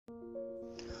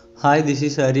Hi, this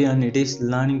is Hari and it is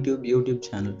Learning Tube YouTube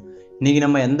channel. இன்னைக்கு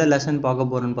நம்ம எந்த lesson பார்க்க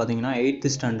போறோம்னு பார்த்தீங்கன்னா 8th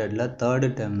ஸ்டாண்டர்ட்ல 3rd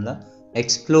termல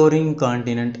exploring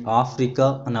continent Africa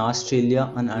and Australia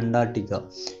and Antarctica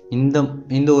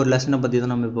இந்த ஒரு லெசனை பற்றி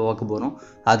தான் நம்ம இப்போ பார்க்க போகிறோம்.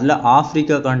 அதில்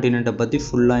ஆஃப்ரிக்கா கான்டினென்ட்டை பற்றி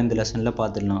ஃபுல்லாக இந்த லெசனில்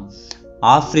பார்த்துடலாம்.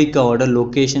 ஆஃப்ரிக்காவோட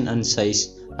லொக்கேஷன் அண்ட் சைஸ்,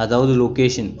 அதாவது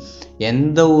லொக்கேஷன்,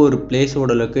 எந்த ஒரு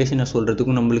பிளேஸோட லொக்கேஷனை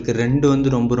சொல்கிறதுக்கும் நம்மளுக்கு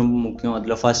ரொம்ப ரொம்ப முக்கியம்.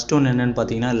 அதில் ஃபர்ஸ்ட் ஒன்று என்னென்னு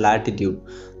பார்த்தீங்கன்னா லாட்டிடியூட்,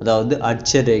 அதாவது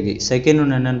அட்சரேகை. செகண்ட்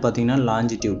ஒன்று என்னென்னு பார்த்தீங்கன்னா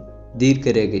லாஞ்சிடியூட்,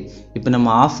 தீர்க்க ரேகை. இப்போ நம்ம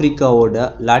ஆஃப்ரிக்காவோட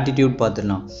லாட்டிடியூட்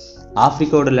பார்த்துடலாம்.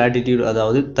 ஆஃப்ரிக்காவோட லாட்டிடியூட்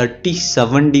அதாவது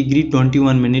 37 degree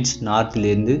 21 minutes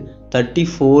நார்த்லேருந்து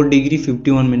 34 degree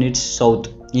 51 minutes south,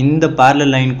 இந்த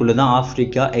பேரலல் லைனுக்குள்ளே தான்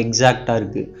ஆஃப்ரிக்கா எக்ஸாக்டாக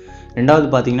இருக்குது. ரெண்டாவது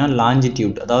பார்த்தீங்கன்னா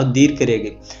லாஞ்சிடியூட், அதாவது தீர்க்க ரேகை,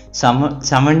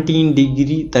 17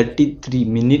 degree 33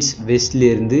 minutes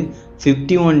வெஸ்ட்லேருந்து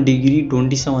 51 degree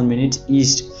 27 minutes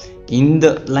east, இந்த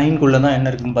லைனுக்குள்ளே தான் என்ன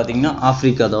இருக்குன்னு பார்த்தீங்கன்னா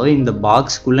ஆஃப்ரிக்கா, அதாவது இந்த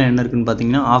பாக்ஸ்க்குள்ளே என்ன இருக்குன்னு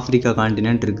பார்த்தீங்கன்னா ஆஃப்ரிக்கா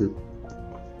கான்டினென்ட் இருக்குது.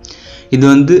 இது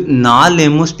 4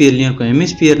 ஹெமிஸ்பியர்லையும் இருக்கும்.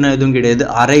 ஹெமிஸ்பியர்னால் எதுவும் கிடையாது,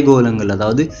 அரைகோளங்கள்,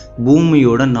 அதாவது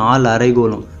பூமியோட 4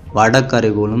 அரைகோளம், வடக்கு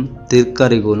அரைகோளம், தெற்கு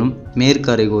அரைகோளம், மேற்கு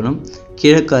அரைகோளம்,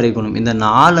 கிழக்கு அரைகோளம். இந்த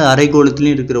 4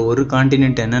 அரைகோளத்துலையும் இருக்கிற ஒரு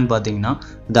கான்டினென்ட் என்னன்னு பார்த்தீங்கன்னா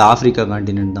இந்த ஆஃப்ரிக்கா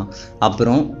கான்டினென்ட் தான்.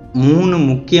 அப்புறம் 3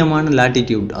 முக்கியமான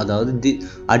லாட்டிடியூட், அதாவது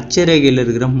அட்சரேகையில்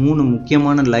இருக்கிற 3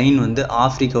 முக்கியமான லைன்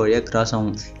ஆஃப்ரிக்கா வழியாக கிராஸ்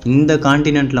ஆகும். இந்த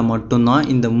கான்டினென்ட்டில் மட்டும்தான்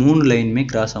இந்த 3 லைனுமே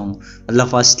கிராஸ் ஆகும். அதில்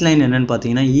ஃபர்ஸ்ட் லைன் என்னன்னு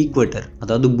பார்த்தீங்கன்னா ஈக்குவேட்டர்,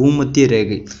 அதாவது பூமத்திய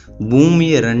ரேகை,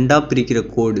 பூமியை 2ஆக பிரிக்கிற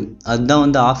கோடு.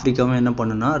 அதுதான் ஆஃப்ரிக்காவை என்ன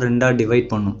பண்ணுன்னா 2ஆக டிவைட்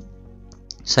பண்ணும்.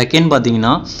 செகண்ட்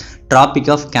பார்த்தீங்கன்னா டிராபிக்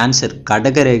ஆஃப் கேன்சர்,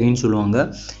 கடக ரேகைன்னு சொல்லுவாங்க.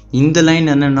 இந்த லைன்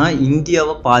என்னென்னா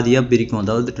இந்தியாவை பாதியாக பிரிக்கும்,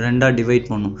 அதாவது 2ஆக டிவைட்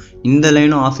பண்ணும். இந்த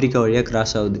லைனும் ஆஃப்ரிக்கா வழியாக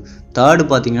கிராஸ் ஆகுது. தேர்டு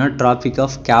பார்த்தீங்கன்னா டிராபிக்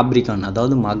ஆஃப் கேப்ரிகான்,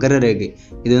 அதாவது மகர ரேகை.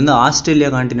 இது ஆஸ்திரேலியா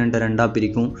கான்டினென்ட்டை 2ஆக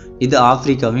பிரிக்கும், இது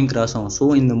ஆஃப்ரிக்காவையும் கிராஸ் ஆகும். ஸோ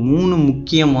இந்த 3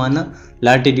 முக்கியமான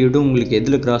லாட்டிடியூடும் உங்களுக்கு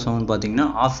எதில் கிராஸ் ஆகும்னு பார்த்தீங்கன்னா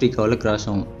ஆஃப்ரிக்காவில் கிராஸ்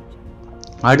ஆகும்.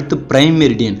 அடுத்து பிரைம்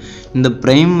மெரிடியன். இந்த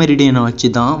பிரைம் மெரிடியனை வச்சு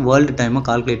தான் வேர்ல்டு டைமை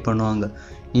கால்குலேட் பண்ணுவாங்க.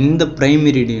 இந்த பிரைம்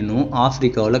மெரிடியனும்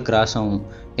ஆஃப்ரிக்காவில் கிராஸ் ஆகும்.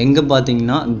 எங்கே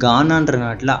பார்த்தீங்கன்னா கானான்ற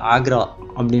நாட்டில் ஆக்ரா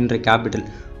அப்படின்ற கேபிட்டல்,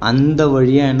 அந்த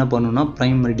வழியாக என்ன பண்ணணும்னா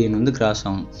பிரைம் மெரிடியன் கிராஸ்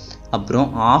ஆகும். அப்புறம்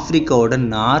ஆஃப்ரிக்காவோட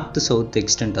நார்த் சவுத்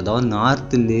எக்ஸ்டென்ட், அதாவது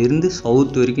நார்த்துலேருந்து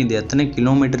சவுத் வரைக்கும் இது எத்தனை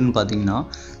கிலோமீட்டர்னு பார்த்தீங்கன்னா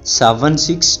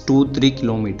 7623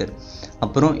 கிலோமீட்டர்.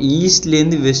 அப்புறம்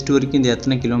ஈஸ்ட்லேருந்து வெஸ்ட் வரைக்கும் இது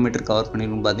எத்தனை கிலோமீட்டர் கவர்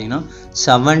பண்ணிருக்குன்னு பார்த்தீங்கன்னா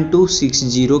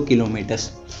 7260 கிலோமீட்டர்ஸ்.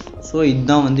 ஸோ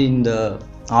இதுதான் இந்த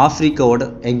ஆஃப்ரிக்காவோட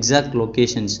எக்ஸாக்ட்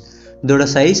லொக்கேஷன்ஸ். இதோட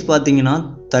சைஸ் பார்த்தீங்கன்னா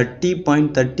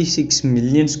 30.36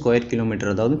 மில்லியன் ஸ்கொயர் கிலோமீட்டர்,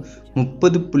 அதாவது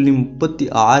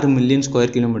 30.36 மில்லியன்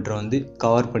ஸ்கொயர் கிலோமீட்டர்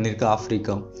கவர் பண்ணியிருக்கு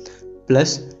ஆஃப்ரிக்கா.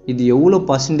 ப்ளஸ் இது எவ்வளோ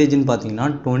பர்சன்டேஜ்னு பார்த்தீங்கன்னா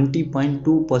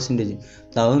 20.2%,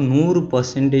 அதாவது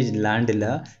 100% லேண்டில்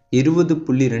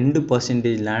 20.2%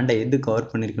 லேண்டை எது கவர்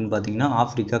பண்ணியிருக்குன்னு பார்த்தீங்கன்னா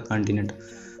ஆஃப்ரிக்கா கான்டினென்ட்.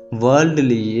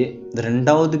 வேர்ல்டுலேயே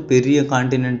 2வது பெரிய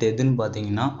கான்டினென்ட் எதுன்னு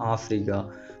பார்த்தீங்கன்னா ஆஃப்ரிக்கா.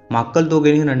 மக்கள்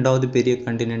தொகையிலையும் 2வது பெரிய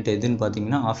கான்டினென்ட் எதுன்னு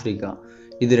பார்த்தீங்கன்னா ஆஃப்ரிக்கா.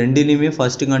 இது ரெண்டுலேயுமே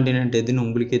ஃபர்ஸ்ட் கான்டினென்ட் எதுன்னு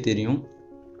உங்களுக்கே தெரியும்,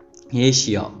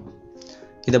 ஏஷியா.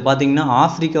 இதை பார்த்தீங்கன்னா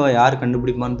ஆஃப்ரிக்காவை யார்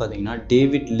கண்டுபிடிப்பான்னு பார்த்தீங்கன்னா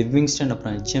டேவிட் லிவிங்ஸ்டன்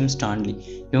அப்புறம் HM ஸ்டான்லி,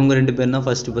 இவங்க 2 பேரும் தான்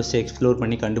ஃபர்ஸ்ட் எக்ஸ்ப்ளோர்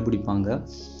பண்ணி கண்டுபிடிப்பாங்க.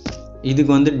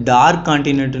 இதுக்கு டார்க்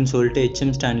கான்டினென்ட்னு சொல்லிட்டு HM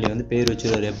ஸ்டான்லி பேர்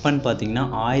வச்சுருவார். எப்போன்னு பார்த்தீங்கன்னா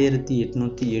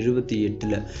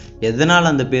 1878. எதனால்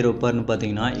அந்த பேர் வைப்பார்னு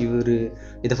பார்த்தீங்கன்னா இவர்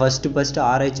இதை ஃபஸ்ட்டு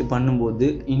ஆராய்ச்சி பண்ணும்போது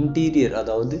இன்டீரியர்,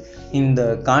 அதாவது இந்த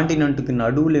கான்டினென்ட்டுக்கு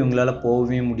நடுவில் இவங்களால்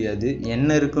போகவே முடியாது, என்ன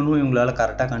இருக்குன்னு இவங்களால்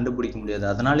கரெக்டாக கண்டுபிடிக்க முடியாது.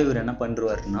 அதனால் இவர் என்ன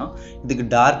பண்ணுறாருன்னா இதுக்கு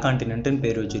டார்க் கான்டினென்ட்னு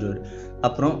பேர் வச்சுருவார்.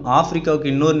 அப்புறம்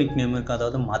ஆஃப்ரிக்காவுக்கு இன்னொரு நிக் நேம் இருக்குது,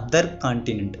 அதாவது மதர்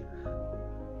கான்டினென்ட்.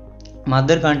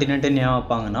 மதர் கான்டினென்ட்டை ஏன்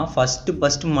வைப்பாங்கன்னா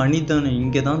ஃபஸ்ட்டு மனிதன்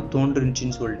இங்கே தான்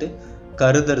தோன்றுச்சுன்னு சொல்லிட்டு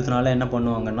கருதுறதுனால என்ன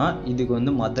பண்ணுவாங்கன்னா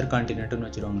இதுக்கு மதர் கான்டினென்ட்னு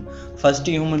வச்சுருவாங்க.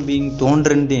 ஃபஸ்ட்டு ஹியூமன் பீயிங்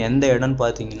தோன்றுறது எந்த இடம்னு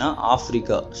பார்த்தீங்கன்னா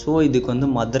ஆஃப்ரிக்கா. ஸோ இதுக்கு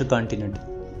மதர் கான்டினென்ட்,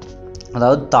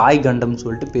 அதாவது தாய் கண்டம்னு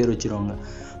சொல்லிட்டு பேர் வச்சுருவாங்க.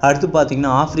 அடுத்து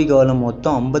பார்த்தீங்கன்னா ஆஃப்ரிக்காவில்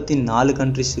மொத்தம் 54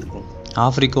 கண்ட்ரிஸ் இருக்கும்.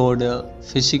 ஆஃப்ரிக்காவோட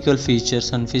physical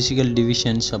features and physical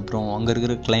divisions, அப்புறம் அங்கே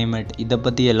இருக்கிற கிளைமேட், இதை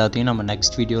பற்றி எல்லாத்தையும் நம்ம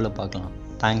நெக்ஸ்ட் வீடியோவில் பார்க்கலாம்.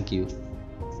 தேங்க்யூ.